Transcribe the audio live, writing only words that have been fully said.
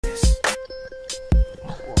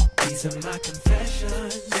These are my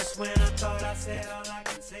confessions. Just when I thought I said all I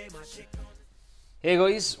can say, my shit. Hey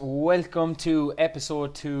guys, welcome to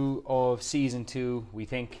episode 2 of season 2, we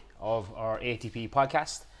think, of our ATP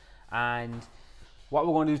podcast. And what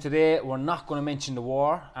we're going to do today, we're not going to mention the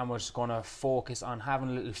war, and we're just going to focus on having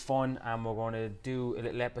a little fun, and we're going to do a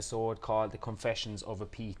little episode called The Confessions of a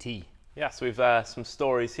PT. Yeah, so we've some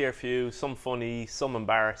stories here for you, some funny, some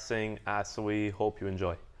embarrassing, so we hope you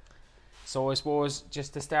enjoy. So I suppose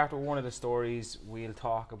just to start with one of the stories, we'll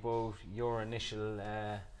talk about your initial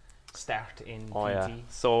start in PT. Yeah.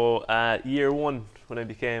 So year 1, when I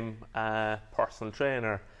became a personal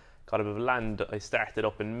trainer, got a bit of land, I started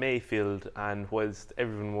up in Mayfield, and whilst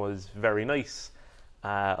everyone was very nice,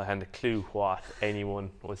 I hadn't a clue what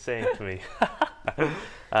anyone was saying to me.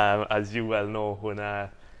 As you well know,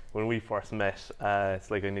 when we first met, it's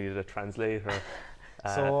like I needed a translator.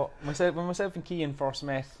 So when myself and Cian first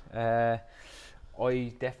met,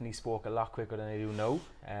 I definitely spoke a lot quicker than I do now.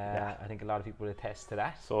 I think a lot of people would attest to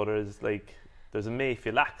that. So there's a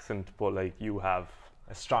Mayfield accent, but like you have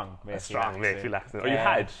A strong Mayfield accent. Or you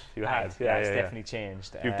had. Yeah, it's definitely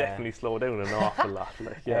changed. You've definitely slowed down an awful lot.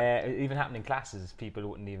 Like, it even happened in classes. People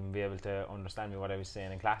wouldn't even be able to understand me what I was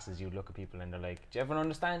saying in classes. You'd look at people and they're like, "Do you ever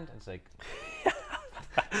understand?" And it's like.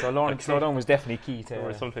 So learning to slow down was definitely key to.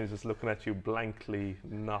 Or sometimes just looking at you blankly,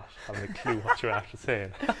 not having a clue what you're actually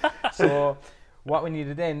saying. So what we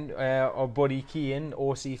needed then, our buddy Cian,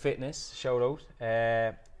 OC Fitness, shout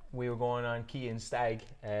out. We were going on Cian's stag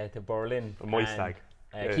to Berlin. My stag.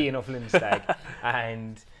 Cian O'Flynn's stag,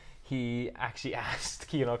 and he actually asked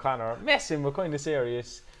Cian O'Connor, messing, we're kind of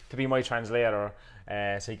serious, to be my translator,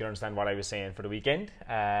 so he could understand what I was saying for the weekend.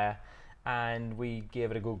 And we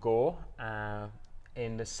gave it a good go.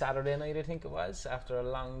 In the Saturday night, I think it was, after a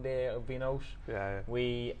long day of being out,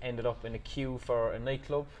 we ended up in a queue for a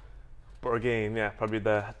nightclub. Berghain, yeah, probably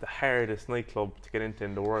the hardest nightclub to get into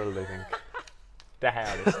in the world, I think. The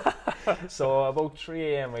hardest. So about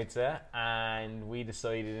 3 a.m. I'd say, and we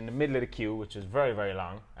decided in the middle of the queue, which was very, very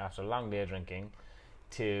long, after a long day of drinking,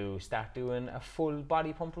 to start doing a full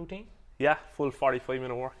body pump routine. Yeah, full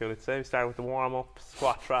 45-minute workout, I'd say. We started with the warm-up,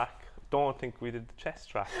 squat track. Don't think we did the chest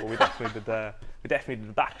track, but we definitely did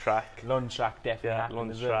the back track. Lunge track definitely happened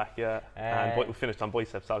lunge as well. track, and we finished on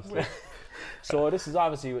biceps, obviously. So this is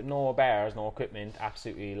obviously with no bars, no equipment,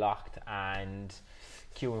 absolutely locked and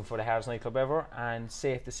queuing for the hardest nightclub ever. And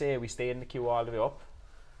safe to say, we stayed in the queue all the way up,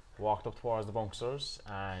 walked up towards the bunkers,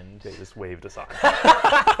 and they just waved us on.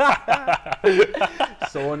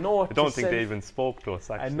 So a note I don't think they even spoke to us,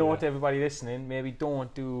 actually. A note to everybody listening, maybe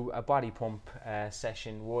don't do a body pump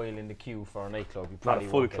session while in the queue for a nightclub. You probably not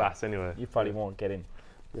a full class anyway. You probably won't get in.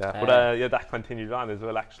 Yeah, but that continued on as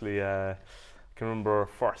well, actually. I can remember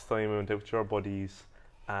first time I went out with your buddies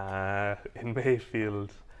in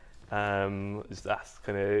Mayfield. Just asked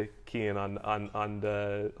kind of Cian on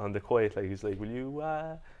the quiet, like he's like, "Will you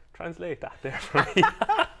translate that there for me?"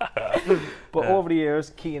 But over the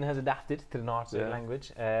years, Cian has adapted to the North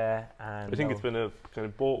language, and I think it's been a kind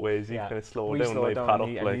of both ways. He kind of slowed down, slowed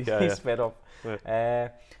down, he sped up. But I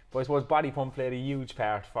suppose body pump played a huge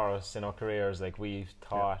part for us in our careers. Like we've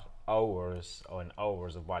taught hours and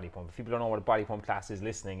hours of body pump. If people don't know what a body pump class is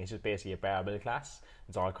listening, it's just basically a barbell class.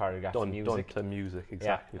 It's all choreographed music. Done to music,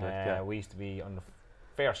 exactly. We used to be under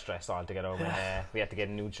fair stress altogether when we had to get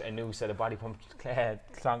a new set of body pump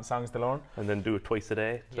songs to learn. And then do it twice a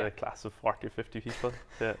day to a class of 40 or 50 people.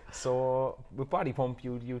 Yeah. So with body pump,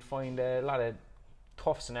 you'd find a lot of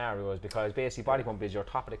tough scenarios, because basically body pump is your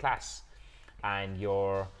top of the class and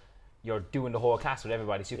you're doing the whole class with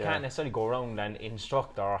everybody, so you can't necessarily go around and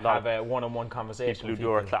instruct or have a one-on-one conversation. People who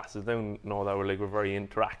do our classes don't know that we're very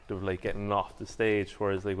interactive, like getting off the stage,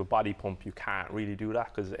 whereas like with body pump you can't really do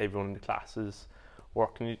that because everyone in the class is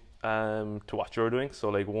working to what you're doing. So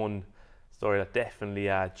like one story that definitely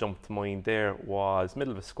jumped to mind there was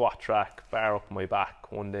middle of a squat track, bar up my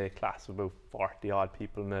back, one day class of about 40 odd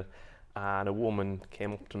people in it, and a woman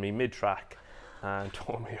came up to me mid-track and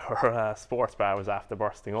told me her sports bar was after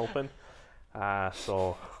bursting open.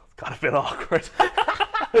 So it got a bit awkward.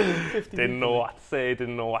 Didn't know what to say,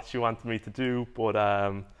 didn't know what she wanted me to do, but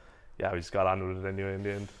we just got on with it anyway in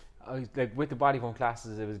the end. Like with the body pump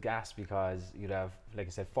classes, it was gas because you'd have, like I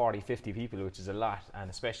said, 40-50 people, which is a lot, and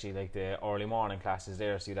especially like the early morning classes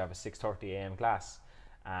there, so you'd have a 6:30 a.m. class,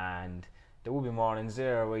 and there would be mornings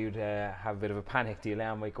there where you'd have a bit of a panic. The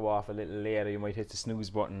alarm might go off a little later, you might hit the snooze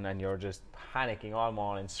button, and you're just panicking all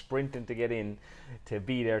morning, sprinting to get in, to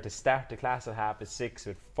be there to start the class at 6:30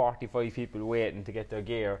 with 45 people waiting to get their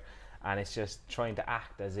gear, and it's just trying to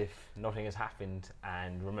act as if nothing has happened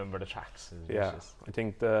and remember the tracks. I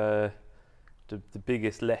think the the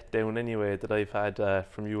biggest letdown anyway that I've had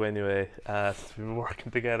from you anyway since we've been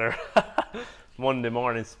working together. Monday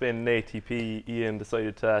morning spin ATP, Ian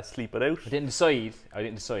decided to sleep it out. I didn't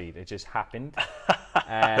decide. It just happened.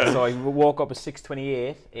 So I woke up at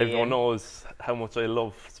 6:28 Everyone a.m. knows how much I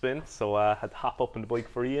love spin, so I had to hop up on the bike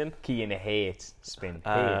for Ian. Cian hates spin.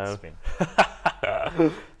 Spin.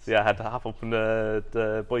 So yeah, I had to hop up on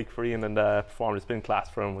the bike for Ian and perform the spin class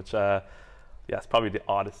for him, which it's probably the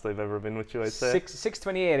oddest I've ever been with you, I'd say.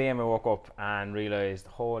 6:28 a.m. I woke up and realised,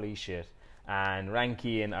 holy shit. And rang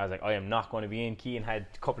Cian. I was like, I am not going to be in. Cian had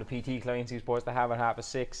a couple of PT clients he was supposed to have at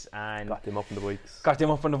 6:30, and Got them up on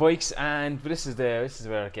the bikes. But this is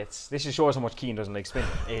where it gets. This just shows how much Cian doesn't like spinning.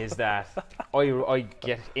 Is that I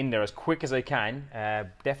get in there as quick as I can,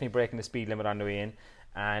 definitely breaking the speed limit on the way in,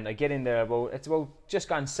 and I get in there it's about just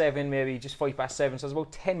gone 7, maybe just 7:05. So there's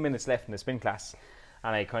about 10 minutes left in the spin class.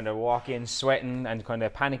 And I kind of walk in sweating and kind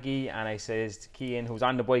of panicky, and I says to Cian, who's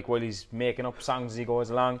on the bike while he's making up songs as he goes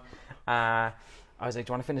along, I was like, do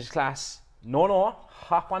you want to finish class? No,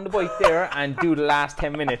 hop on the bike there and do the last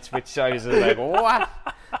 10 minutes, which I was like, what?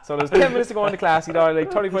 So there's 10 minutes to go in the class, he'd already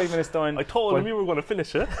like 35 minutes done. I told him you were going to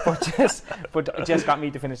finish it. but it just got me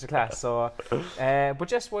to finish the class. So, but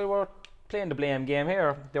just while we're playing the blame game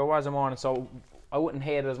here, there was a morning, so I wouldn't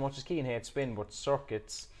hate it as much as Cian hates spin, but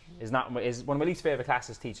circuits is one of my least favourite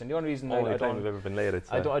classes to teach, and the only reason Only I time don't we've ever been late, I'd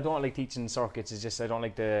say. I don't like teaching circuits is just I don't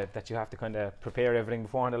like that you have to kind of prepare everything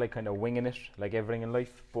beforehand. I like kind of winging it, like everything in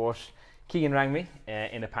life. But Cian rang me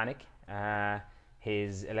in a panic.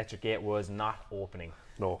 His electric gate was not opening.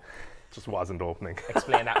 No, just wasn't opening.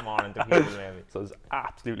 Explain that morning to people maybe. So it was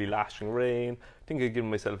absolutely lashing rain. I think I'd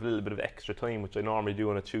given myself a little bit of extra time, which I normally do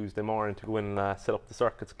on a Tuesday morning, to go in and set up the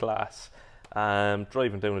circuits class.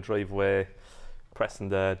 Driving down the driveway, pressing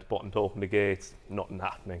the button to open the gates, nothing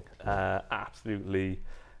happening. Absolutely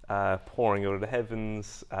pouring out of the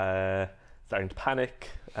heavens, starting to panic.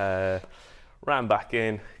 Ran back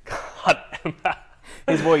in, got Emma,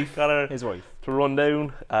 His wife to run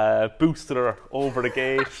down, boosted her over the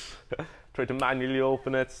gate, tried to manually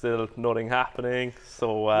open it, still nothing happening.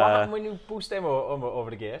 So what happened when you boosted Emma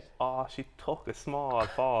over the gate? Oh, she took a small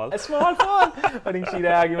fall. A small fall? I think she'd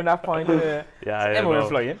argue on that point. Yeah, Emma went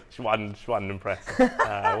flying. She wasn't impressed.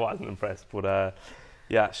 Wasn't impressed, but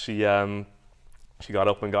she got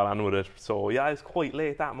up and got on with it. So yeah, I was quite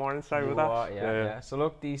late that morning. Sorry about that. Yeah. So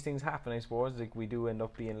look, these things happen, I suppose. Like we do end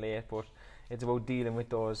up being late, but it's about dealing with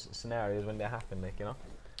those scenarios when they happen. Like, you know.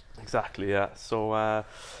 Exactly. Yeah. So are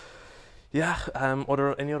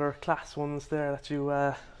there any other class ones there that you?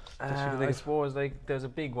 I suppose like there's a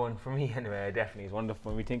big one for me anyway. Definitely, it's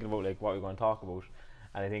wonderful when we're thinking about like what we're going to talk about,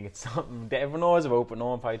 and I think it's something that everyone knows about, but no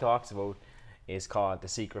one probably talks about. Is called the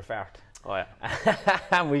secret fart. Oh yeah.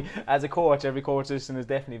 And we, as a coach, every coach listening has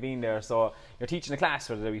definitely been there. So you're teaching a class,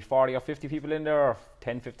 whether there be 40 or 50 people in there, or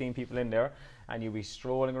 10, 15 people in there, and you'll be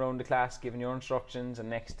strolling around the class giving your instructions, and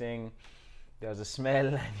next thing there's a smell,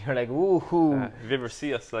 and you're like, ooh. If you ever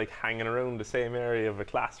see us like hanging around the same area of a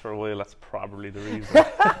class for a while, that's probably the reason.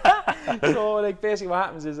 So like basically what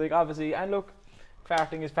happens is like obviously, and look,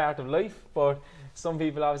 farting is part of life, but some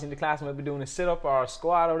people obviously in the class might be doing a sit-up or a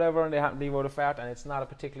squat or whatever, and they happen to leave out a fart, and it's not a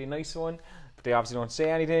particularly nice one, but they obviously don't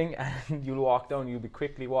say anything, and you'll walk down, you'll be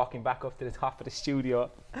quickly walking back up to the top of the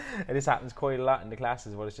studio, and this happens quite a lot in the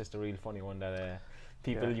classes, but it's just a real funny one that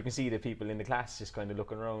people, you can see the people in the class just kind of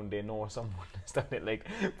looking around, they know someone has done it, like,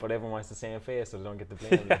 but everyone wants the same face so they don't get the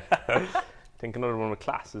blame. I think another one with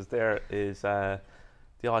classes there is the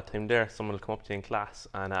odd time there someone will come up to you in class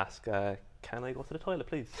and ask, can I go to the toilet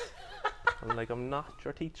please? I'm like, I'm not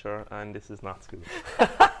your teacher and this is not school.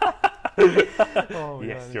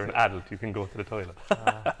 Yes, you're an adult, you can go to the toilet.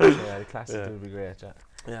 Yeah, the classes would be great.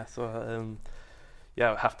 Yeah, so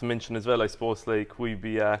I have to mention as well, I suppose, like we'd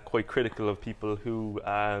be quite critical of people who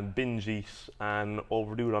binge eat and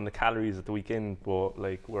overdo it on the calories at the weekend, but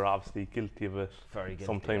like we're obviously guilty of it. Very guilty,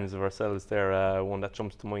 sometimes of ourselves there. One that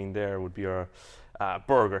jumps to mind there would be our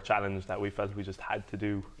burger challenge that we felt we just had to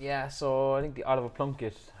do. Yeah, so I think the Oliver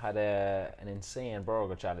Plunkett had an insane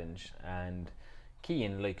burger challenge, and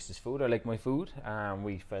Cian likes his food. I like my food.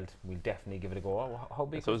 We felt we'll definitely give it a go. How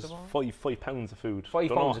big so was it the was bar? 5 pounds of food. Five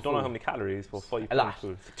pounds of don't know food. how many calories, but 5 A pounds lot. of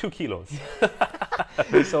food. 2 kilos.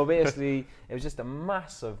 So basically, it was just a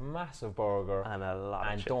massive burger, And a lot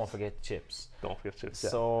of and chips. don't forget chips. Don't forget chips.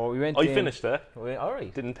 Yeah. So we went. I in, finished it. All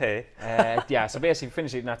right. Didn't pay. Yeah, so basically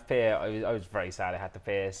finished it, not to pay. I was very sad I had to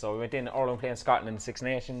pay. So we went in, Ireland playing Scotland in Six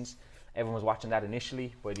Nations, everyone was watching that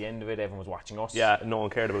initially. By the end of it, everyone was watching us. Yeah, no one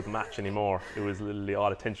cared about the match anymore. It was literally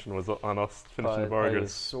all attention was on us finishing the I was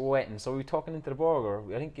burgers. sweating. So we were talking into the burger.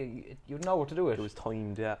 I think you'd know what to do it. It was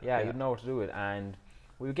timed, yeah. Yeah, you'd know what to do it. And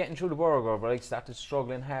we were getting through the burger, but I started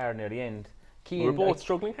struggling hard near the end. We were both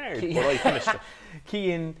struggling hard, but I finished it.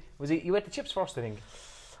 Keane, you ate the chips first, I think.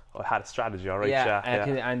 I had a strategy, all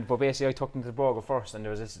right, But basically I took them to the burger first, and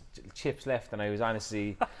there was this chips left, and I was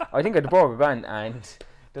honestly, I think I had the burger gone, and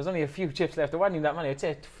there was only a few chips left. There wasn't even that many. I'd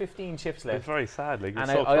say 15 chips It left. was very sad, like, it was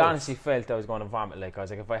And so I close. honestly felt I was going to vomit. Like, I was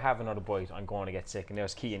like, if I have another bite, I'm going to get sick. And there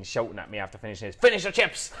was Keane shouting at me after finishing his, finish your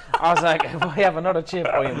chips! I was like, if I have another chip,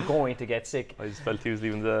 I am going to get sick. I just felt he was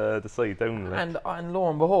leaving the side down. Like. And lo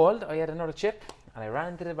and behold, I had another chip, and I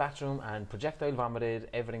ran to the bathroom and projectile vomited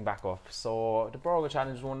everything back up. So the burger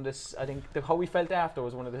challenge was one of this, I think how we felt after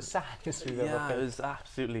was one of the saddest we've ever Yeah, felt. it was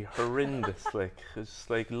absolutely horrendous. Like, it was just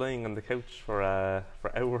like lying on the couch for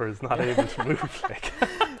hours, not able to move. Like,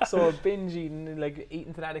 So binge eating, like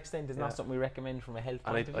eating to that extent, is Yeah. not something we recommend from a health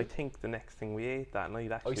and point of I view. think the next thing we ate that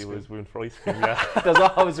night actually Ice cream. was we went for ice cream. Yeah, There's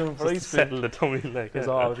always room for just to ice cream. settle the tummy. Like, There's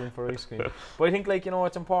always room for ice cream. But I think, like, you know,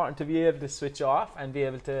 it's important to be able to switch off and be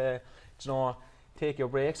able to, you know, take your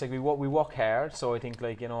breaks. Like, we work hard, so I think,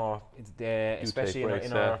 like, you know, it's, especially breaks,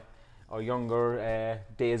 in our younger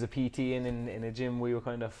days of PTing in a gym, we were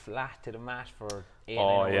kind of flat to the mat for 8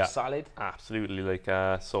 hours solid. Absolutely. Like,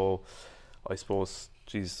 so I suppose,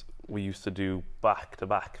 geez, we used to do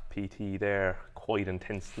back-to-back PT there quite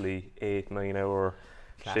intensely, 8-9 hour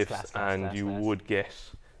shifts, and you would get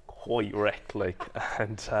quite wrecked, like,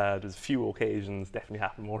 and there's a few occasions, definitely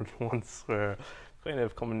happened more than once, where kind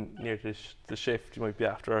of coming near to the shift, you might be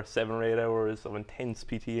after 7 or 8 hours of intense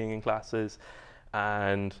PTing in classes,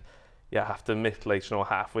 and yeah, I have to admit, like, you know,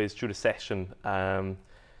 halfway through the session,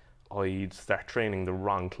 I'd start training the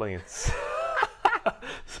wrong clients.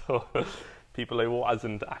 So people I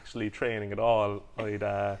wasn't actually training at all,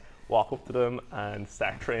 I'd walk up to them and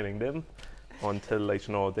start training them until, like,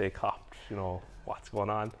 you know, they copped, you know, what's going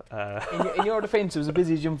on. In your defence, it was a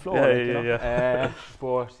busy gym floor. Yeah, like, yeah, you know? yeah.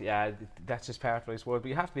 But yeah, that's just part of it, I suppose. But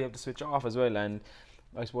you have to be able to switch off as well. And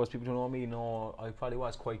I suppose people who know me know I probably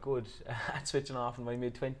was quite good at switching off in my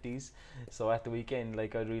mid-20s. So at the weekend,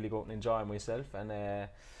 like, I'd really go out and enjoy myself. And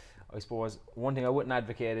I suppose one thing I wouldn't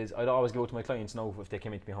advocate is I'd always go to my clients now if they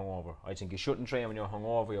came in to me hungover. I think you shouldn't train when you're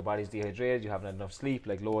hungover, your body's dehydrated, you haven't had enough sleep,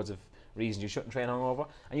 like loads of reasons you shouldn't train hungover.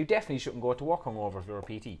 And you definitely shouldn't go to work hungover if you're a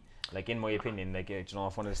PT. Like, in my opinion, like, you know,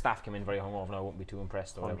 if one of the staff came in very hungover, I wouldn't be too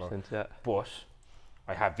impressed or whatever. 100%, yeah. But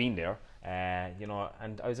I have been there, you know,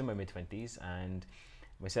 and I was in my mid-20s, and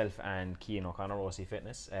myself and Cian O'Connor, OC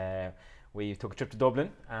Fitness, we took a trip to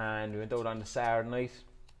Dublin, and we went out on the Saturday night,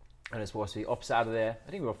 and it was supposed to be up Saturday. I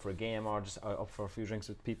think we were up for a game or just up for a few drinks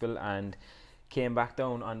with people, and came back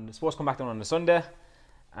down on, supposed to come back down on the Sunday,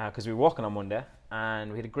 because we were working on Monday,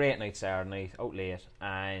 and we had a great night Saturday night, out late,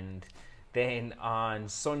 and then on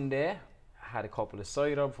Sunday had a couple of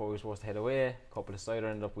cider before we were supposed to head away. A couple of cider,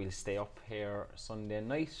 ended up we'll stay up here Sunday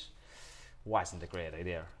night. Wasn't a great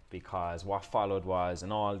idea, because what followed was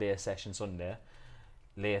an all-day session Sunday,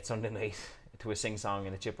 late Sunday night, to a sing-song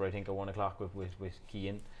in a chipper, I think, at 1 o'clock with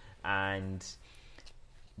Cian, and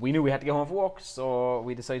we knew we had to get home from work, so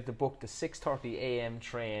we decided to book the 6:30 a.m.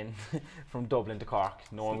 train from Dublin to Cork,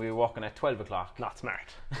 knowing we were walking at 12 o'clock. Not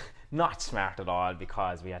smart. Not smart at all,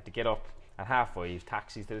 because we had to get up at 5:30,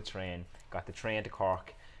 taxis to the train, got the train to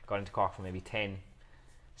Cork, got into Cork for maybe 10,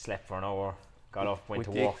 slept for an hour, got up, went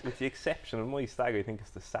to work. With the exception of my stag, I think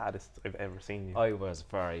it's the saddest I've ever seen you. I was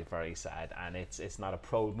very, very sad, and it's not a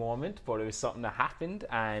proud moment, but it was something that happened,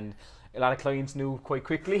 and a lot of clients knew quite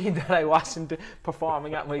quickly that I wasn't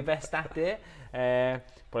performing at my best that day.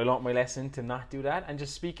 But I learnt my lesson to not do that. And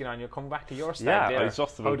just speaking on, you're coming back to your stag there. I was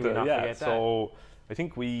just How about do we to, not yeah. forget that? So I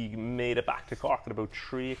think we made it back to Cork at about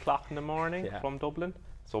 3 o'clock in the morning from Dublin.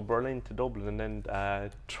 So Berlin to Dublin, and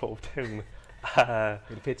then drove down.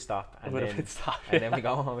 With a pit stop, and With a then, pit stop, and then we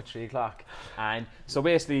got home at 3 o'clock. And so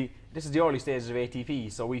basically, this is the early stages of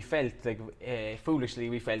ATP. So we felt like, foolishly,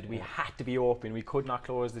 we felt we had to be open. We could not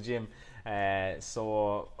close the gym.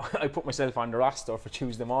 So I put myself on the roster for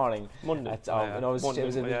Tuesday morning. Monday. And it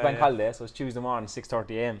was a bank holiday, so it was Tuesday morning,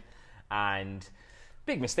 6:30 a.m. And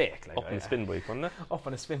big mistake. Like, Up in the spin bike, wasn't it? Up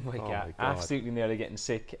on a spin bike, Oh yeah. my God. Absolutely nearly getting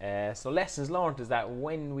sick. So lessons learned is that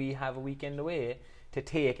when we have a weekend away, to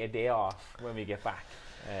take a day off when we get back.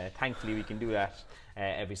 Thankfully we can do that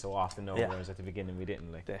every so often now, whereas at the beginning we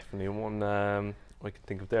didn't. Like, definitely one I can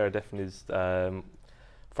think of there definitely is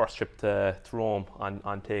first trip to Rome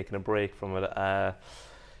on taking a break from it. Kind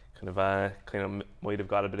might have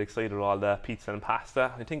got a bit excited with all the pizza and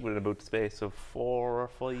pasta. I think within about the space of 4 or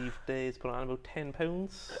 5 days, put on about 10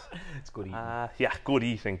 pounds. It's good eating. Yeah, good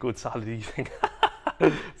eating, good solid eating.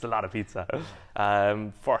 It's a lot of pizza.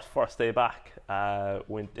 First day back,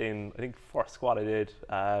 went in. I think first squat I did,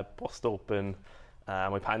 bust open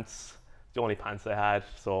my pants. The only pants I had,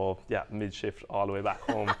 so yeah, mid-shift all the way back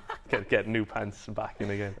home, get new pants back in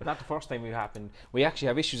again. Not the first time it happened. We actually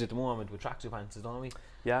have issues at the moment with tracksuit pants, don't we?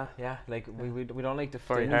 Yeah. Yeah, like we don't like the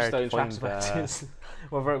Very new hard style to find, tracksuit pants.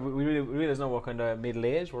 we realise now we're kind of middle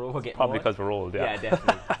age. We're getting Probably old. because we're old, yeah. Yeah,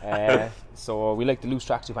 definitely. So we like the loose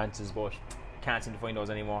tracksuit pants, but can't seem to find those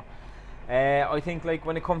anymore. I think like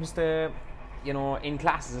when it comes to, you know, in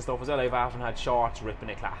classes and stuff as well, I've often had shorts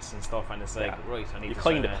ripping a class and stuff, and it's like, right, I need You to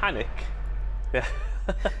kind try of to- panic. Yeah.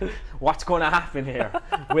 What's going to happen here?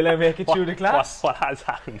 Will I make it through the class? What has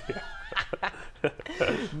happened here?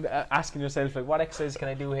 Asking yourself, like, what exercise can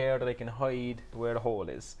I do here that I can hide where the hole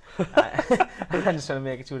is? And just trying to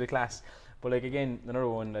make it through the class. But like again, another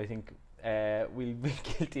one I think we'll be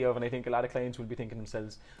guilty of, and I think a lot of clients will be thinking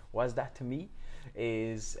themselves, was that to me?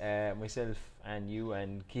 Is myself and you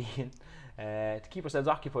and Kean, to keep ourselves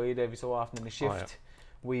occupied every so often in the shift,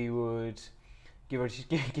 we would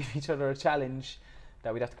give each other a challenge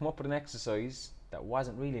that we'd have to come up with an exercise that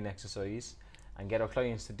wasn't really an exercise and get our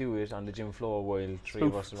clients to do it on the gym floor while three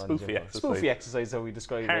of us are on the gym floor. Spoofy exercise, how we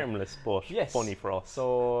describe it. Harmless, but Yes. funny for us.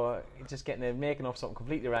 So just making up something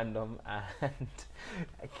completely random and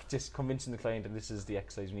just convincing the client that this is the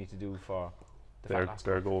exercise we need to do for the fat loss.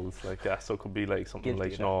 Their goals, like, yeah, so it could be like something Guilty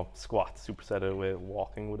like, of you know, squats, superset with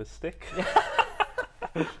walking with a stick.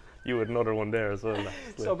 You had another one there as well.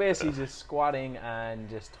 So basically just squatting and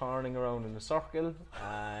just turning around in a circle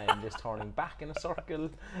and just turning back in a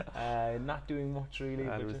circle, not doing much really.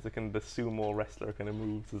 There but was just- the kind of the sumo wrestler kind of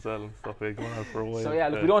moves as well and stuff like that for a while. so yeah,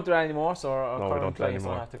 look, we don't do that anymore, so our No, we current don't do that clients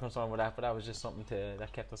don't anymore. have to concern with that, but that was just something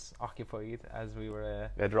that kept us occupied as we were...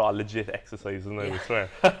 Yeah, they're all legit exercises now, I swear.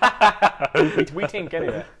 we think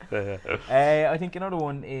anyway. Yeah. I think another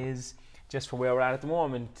one is, just from where we're at the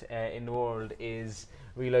moment in the world, is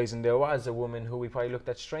realising there was a woman who we probably looked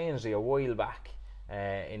at strangely a while back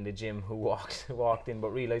in the gym who walked in, but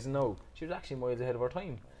realising no, she was actually miles ahead of her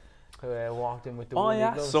time. Walked in with the woolly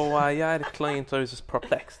gloves. So I had a client I was just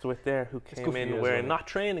perplexed with there who good came for you in as wearing well. not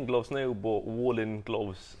training gloves now but woolen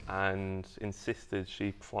gloves and insisted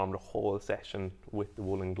she performed the whole session with the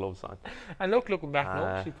woolen gloves on. And looking back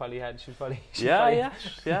now, she probably Yeah,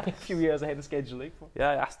 a few years ahead of schedule. Like. Yeah,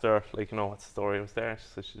 I asked her, like, you know, what story was there. She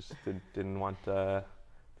said she just didn't want to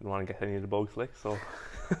get any of the bugs, like, so.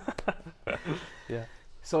 Yeah.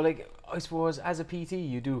 So, like, I suppose as a PT,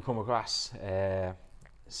 you do come across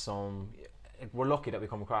we're lucky that we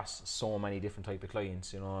come across so many different type of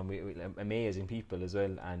clients, you know, and we amazing people as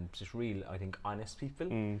well, and just real, I think, honest people.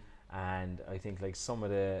 And I think like some of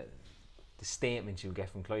the statements you get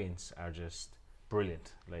from clients are just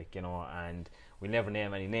brilliant, like, you know, and we'll never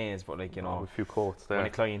name any names, but like, you know, a few quotes there. when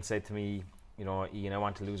a client said to me, you know, Ian, I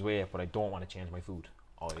want to lose weight but I don't want to change my food,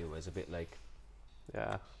 I was a bit like,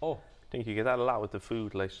 Yeah. oh, I think you get that a lot with the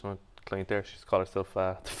food, like, some client there, she's called herself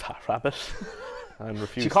the fat rabbit. And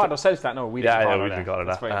refused she called herself that. No, we yeah, didn't call yeah, her we that. didn't call her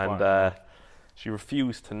That's that. very And important. she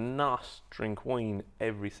refused to not drink wine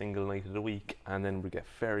every single night of the week, and then would get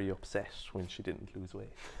very upset when she didn't lose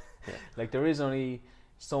weight. Like, there is only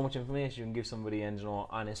so much information you can give somebody, and, you know,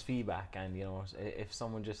 honest feedback, and, you know, if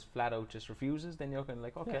someone just flat out just refuses, then you're kind of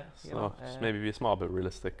like, okay, you So know, just maybe be a small bit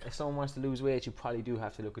realistic. if someone wants to lose weight, you probably do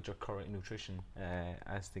have to look at your current nutrition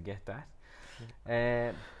as to get that.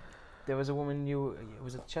 There was a woman,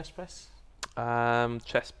 was it chest press?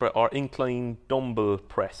 Chest press or incline dumbbell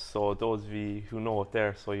press. So those of you who know it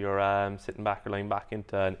there, so you're sitting back or lying back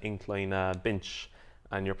into an incline bench,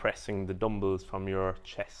 and you're pressing the dumbbells from your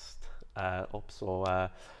chest up. So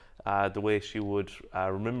the way she would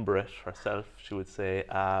remember it herself, she would say,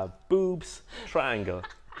 boobs, triangle,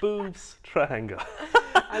 boobs, triangle.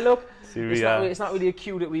 And look, So it's not really a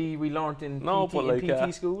cue that we learnt in No, PT, but like,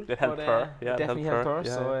 in PT school. it helped but, her. Yeah, it it definitely helped helped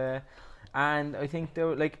her. her. Yeah, So, and I think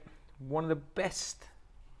there, like, one of the best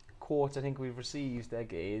quotes I think we've received,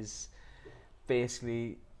 like, is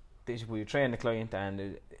basically we trained the client,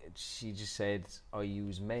 and she just said, "I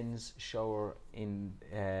use men's shower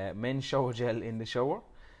gel in the shower,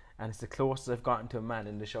 and it's the closest I've gotten to a man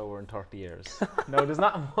in the shower in 30 years." Now, there's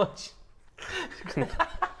not much.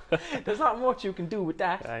 There's not much you can do with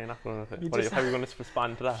that. Yeah, you're not going to. You How are just- you going to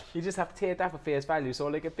respond to that? You just have to take that for face value. So,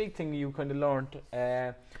 like, a big thing you kind of learned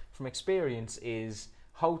from experience is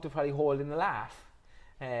how to probably hold in a laugh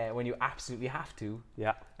when you absolutely have to.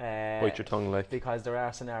 Yeah. Bite your tongue, like. Because there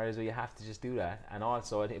are scenarios where you have to just do that. And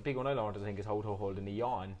also, a big one I learned, I think, is how to hold in a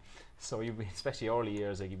yawn. So you'd be, especially early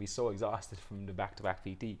years, like you'd be so exhausted from the back-to-back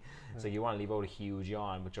PT. So you want to leave out a huge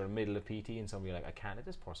yawn, but you're in the middle of PT, and somebody like, I can't let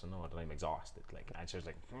this person know that I'm exhausted. Like, and she's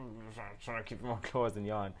like, trying to keep them all closed and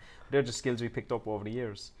yawn. But they're just skills we picked up over the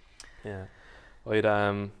years. Yeah. I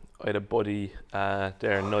had a buddy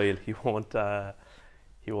there, Niall. He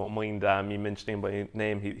won't mind me mentioning by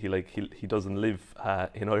name. He doesn't live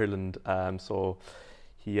in Ireland, so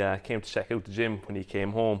he came to check out the gym when he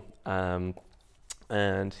came home.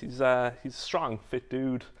 And he's a strong, fit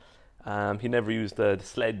dude. He never used the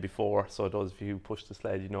sled before, so those of you who push the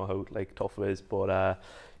sled, you know how like tough it is. But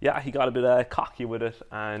yeah, he got a bit cocky with it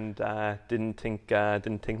and didn't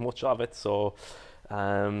think much of it. So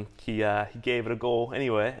he gave it a go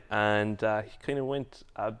anyway, and he kind of went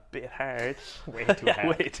a bit hard, Way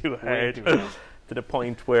too hard. to the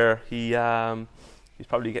point where he's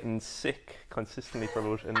probably getting sick consistently for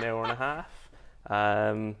about an hour and a half.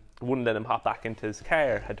 Wouldn't let him hop back into his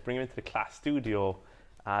car. Had to bring him into the class studio,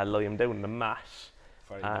 lie him down on the mat.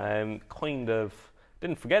 Kind of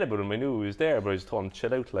didn't forget about him. I knew he was there, but I just told him to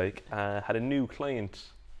chill out. Like, had a new client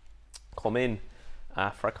come in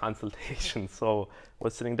for a consultation. So I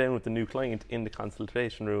was sitting down with the new client in the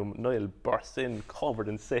consultation room. Niall burst in, covered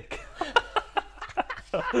in sick.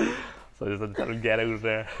 So I just had to tell him, get out of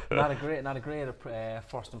there. Not a great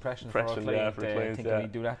first impression for our client. for clients, thinking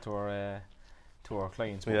we'd do that to our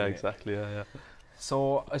clients. Yeah, exactly. Yeah.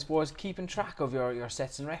 So I suppose keeping track of your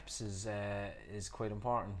sets and reps is quite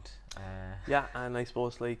important. Yeah, and I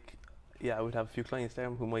suppose like I would have a few clients there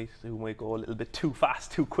who might go a little bit too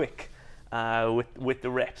fast, too quick with the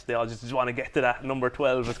reps. They all just want to get to that number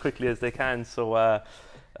 12 as quickly as they can. So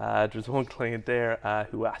there's one client there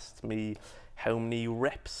who asked me how many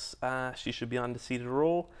reps she should be on the seated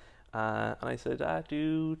row, and I said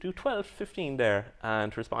do 12, 15 there,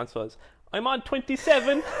 and her response was, I'm on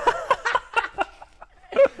 27.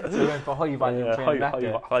 So we went for high volume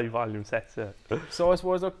training. High volume sets, yeah. So I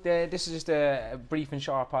suppose, look, this is just a brief and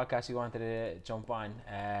short podcast you wanted to jump on,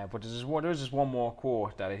 but there's just one more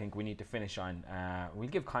quote that I think we need to finish on. We'll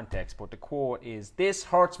give context, but the quote is, "This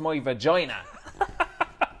hurts my vagina."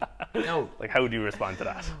 No. Like, how do you respond to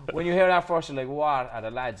that? When you hear that first, you're like, what are the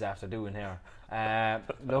lads after doing here?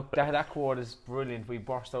 Look, that quote is brilliant. We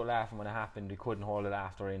burst out laughing when it happened. We couldn't hold it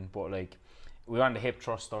after in, but like, we were on the hip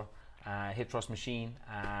thrust machine,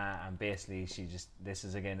 and basically this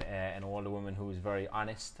is again an older woman who was very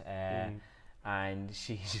honest, and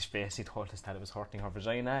she just basically told us that it was hurting her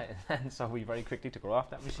vagina, and so we very quickly took her off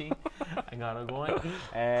that machine and got her going.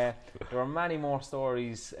 There are many more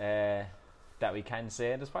stories that we can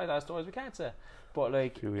say, and there's probably a lot of stories we can't say, but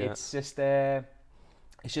like, true, yeah. It's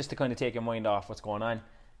just to kind of take your mind off what's going on.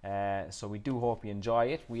 So we do hope you enjoy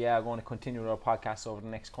it. We are going to continue our podcast over the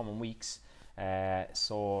next coming weeks,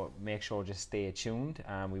 so make sure just stay tuned,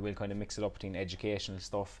 and we will kind of mix it up between educational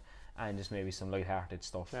stuff and just maybe some light-hearted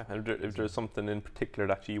stuff. Yeah, and if there's something in particular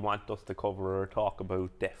that you want us to cover or talk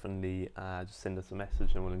about, definitely just send us a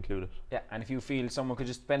message and we'll include it. Yeah, and if you feel someone could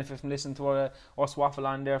just benefit from listening to us waffle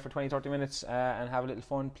on there for 20-30 minutes and have a little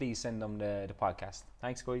fun, please send them the podcast.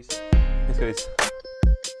 Thanks, guys. Thanks, guys.